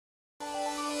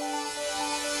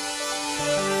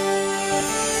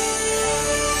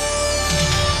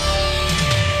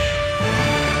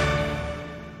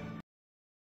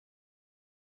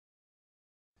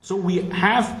So we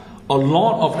have a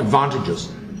lot of advantages.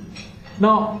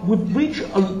 Now, we've reached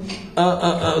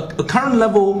a current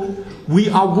level. We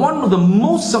are one of the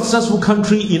most successful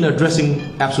countries in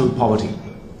addressing absolute poverty.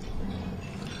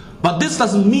 But this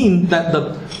doesn't mean that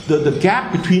the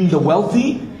gap between the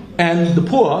wealthy and the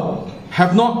poor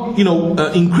have not,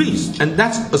 increased, and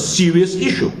that's a serious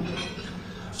issue.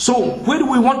 So where do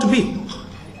we want to be?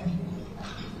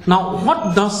 Now,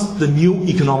 what does the new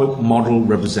economic model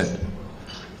represent?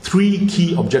 3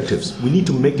 key objectives. We need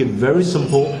to make it very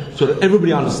simple so that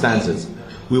everybody understands this.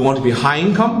 We want to be high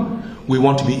income, we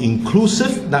want to be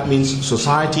inclusive, that means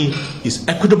society is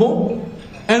equitable,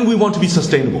 and we want to be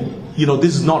sustainable.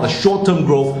 This is not a short-term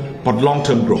growth, but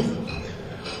long-term growth.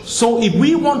 So if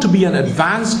we want to be an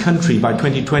advanced country by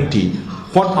 2020,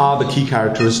 what are the key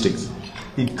characteristics?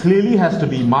 It clearly has to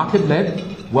be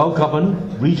market-led, well-governed,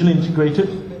 regionally integrated,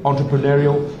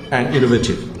 entrepreneurial, and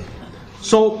innovative.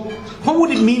 So what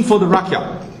would it mean for the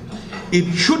rakyat?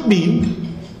 It should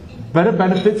mean better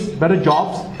benefits, better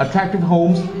jobs, attractive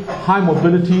homes, high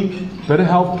mobility, better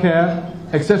health care,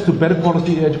 access to better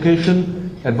quality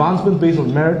education, advancement based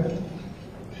on merit,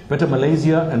 better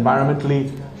Malaysia,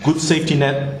 environmentally, good safety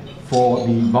net for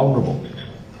the vulnerable.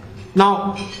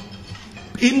 Now,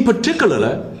 in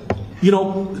particular,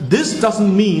 this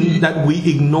doesn't mean that we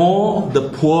ignore the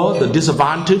poor, the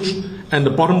disadvantaged, and the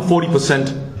bottom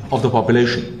 40% of the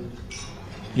population.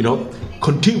 We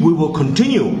will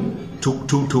continue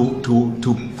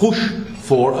to push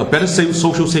for a better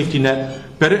social safety net,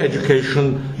 better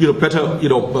education, better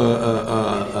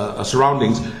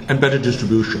surroundings, and better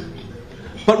distribution.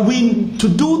 But to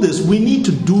do this, we need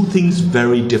to do things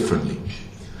very differently.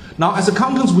 Now, as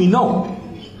accountants, we know,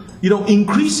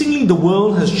 increasingly the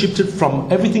world has shifted from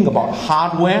everything about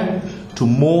hardware to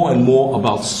more and more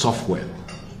about software.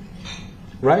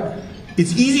 Right?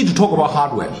 It's easy to talk about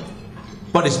hardware,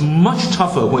 but it's much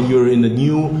tougher when you're in a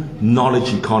new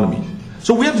knowledge economy.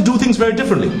 So we have to do things very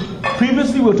differently.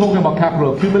 Previously we were talking about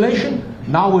capital accumulation,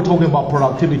 now we're talking about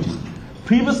productivity.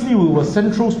 Previously we were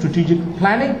central strategic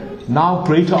planning, now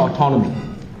greater autonomy.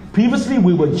 Previously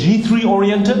we were G3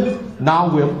 oriented,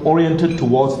 now we're oriented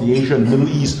towards the Asia and Middle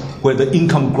East where the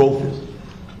income growth is.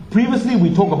 Previously we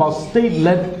talked about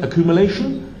state-led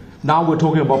accumulation, now we're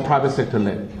talking about private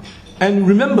sector-led. And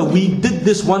remember, we did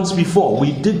this once before.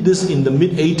 We did this in the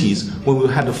mid-80s when we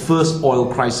had the first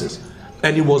oil crisis.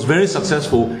 And it was very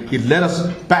successful. It led us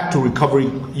back to recovery,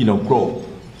 growth.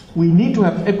 We need to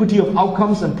have equity of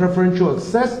outcomes and preferential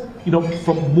access,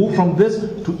 move from this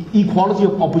to equality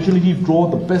of opportunity, draw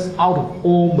the best out of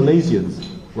all Malaysians,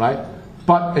 right?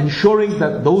 But ensuring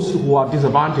that those who are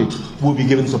disadvantaged will be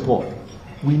given support.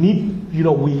 We need,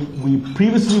 we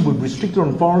previously were restricted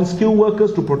on foreign skilled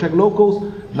workers to protect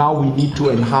locals. Now we need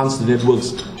to enhance the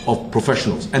networks of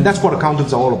professionals. And that's what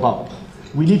accountants are all about.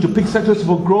 We need to pick sectors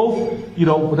for growth.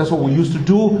 That's what we used to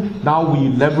do. Now we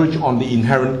leverage on the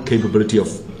inherent capability of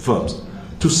firms.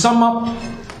 To sum up,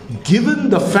 given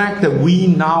the fact that we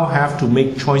now have to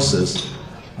make choices,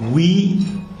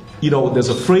 there's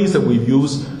a phrase that we've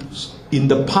used. In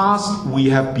the past, we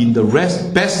have been the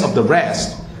best of the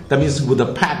rest. That means with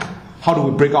the pack, how do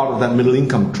we break out of that middle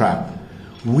income trap?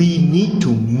 We need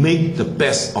to make the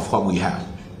best of what we have.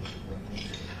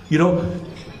 In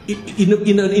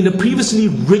a previously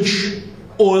rich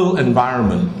oil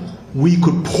environment, we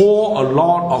could pour a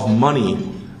lot of money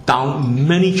down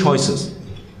many choices.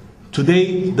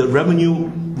 Today, the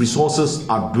revenue resources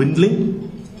are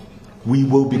dwindling. We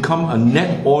will become a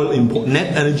net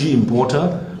energy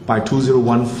importer by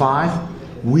 2015.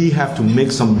 We have to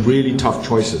make some really tough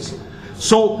choices.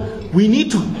 So we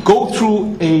need to go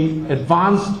through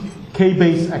advanced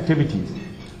K-based activities.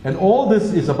 And all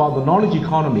this is about the knowledge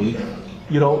economy.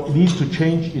 It needs to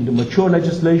change into mature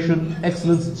legislation,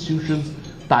 excellent institutions,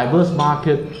 diverse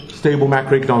market, stable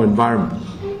macroeconomic environment.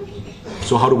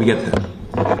 So how do we get there?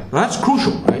 Now that's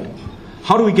crucial, right?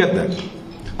 How do we get there?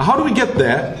 How do we get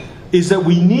there is that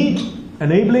we need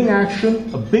enabling action,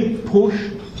 a big push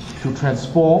to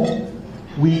transform.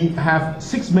 We have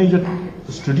 6 major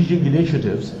strategic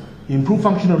initiatives: improve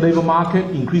function of labor market,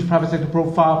 increase private sector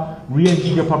profile,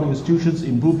 re-engineer public institutions,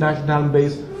 improve national talent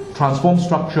base, transform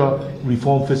structure,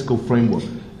 reform fiscal framework.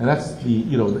 And that's the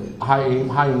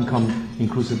high income,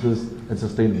 inclusiveness, and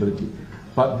sustainability.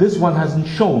 But this one hasn't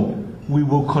shown. We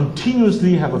will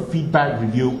continuously have a feedback,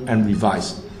 review, and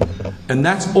revise. And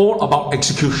that's all about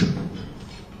execution.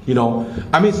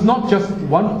 It's not just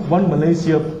one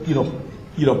Malaysia,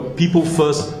 people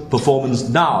first, performance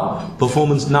now.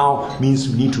 Performance now means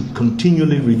we need to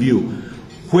continually review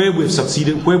where we've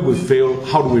succeeded, where we've failed,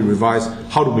 how do we revise,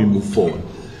 how do we move forward.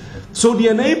 So the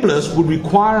enablers would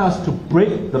require us to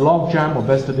break the logjam of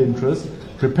vested interests,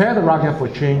 prepare the rakyat for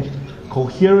change,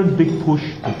 coherent big push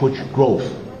to push growth.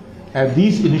 And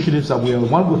these initiatives are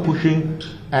one we're pushing,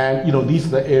 and these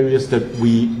are the areas that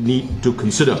we need to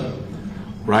consider,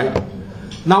 right?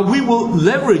 Now we will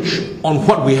leverage on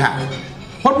what we have.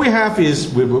 What we have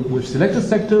is we've selected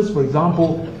sectors, for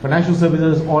example, financial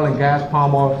services, oil and gas,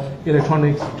 palm oil,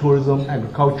 electronics, tourism,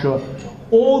 agriculture.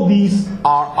 All these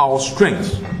are our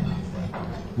strengths.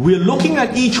 We're looking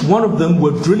at each one of them,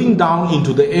 we're drilling down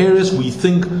into the areas we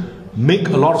think make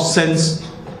a lot of sense,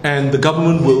 and the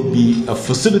government will be a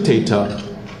facilitator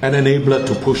and enabler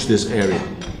to push this area.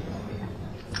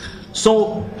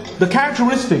 So the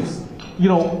characteristics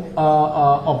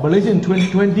of Malaysia in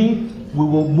 2020, we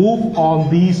will move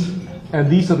on these, and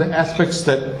these are the aspects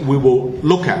that we will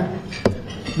look at.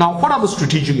 Now, what are the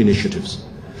strategic initiatives?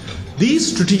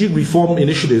 These strategic reform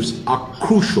initiatives are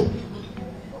crucial.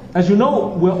 As you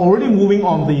know, we're already moving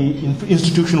on the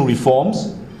institutional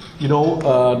reforms.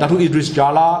 Datuk Idris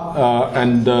Jala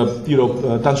and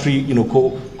Tan Sri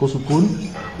Ko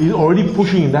Sukun is already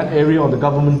pushing in that area on the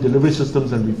government delivery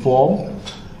systems and reform.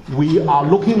 We are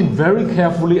looking very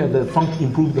carefully at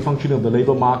improve the functioning of the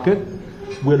labour market.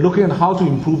 We're looking at how to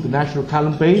improve the national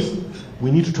talent base.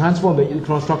 We need to transform the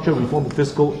economic structure, reform the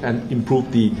fiscal, and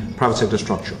improve the private sector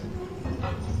structure.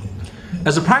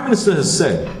 As the Prime Minister has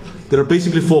said, there are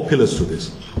basically 4 pillars to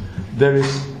this. There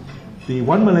is the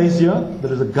One Malaysia,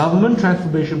 there is a government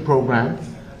transformation program,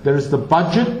 there is the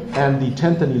budget and the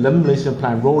 10th and 11th Malaysian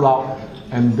plan rollout,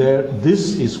 and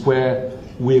this is where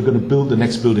we're going to build the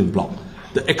next building block,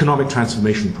 the economic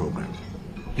transformation program.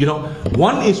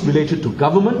 One is related to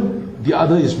government, the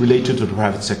other is related to the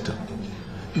private sector.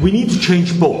 We need to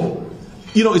change both.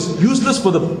 It's useless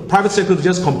for the private sector to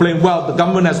just complain, well, the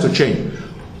government has to change.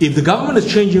 If the government is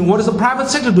changing, what is the private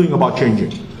sector doing about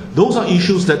changing? Those are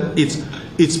issues that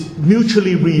it's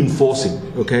mutually reinforcing,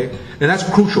 okay? And that's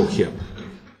crucial here.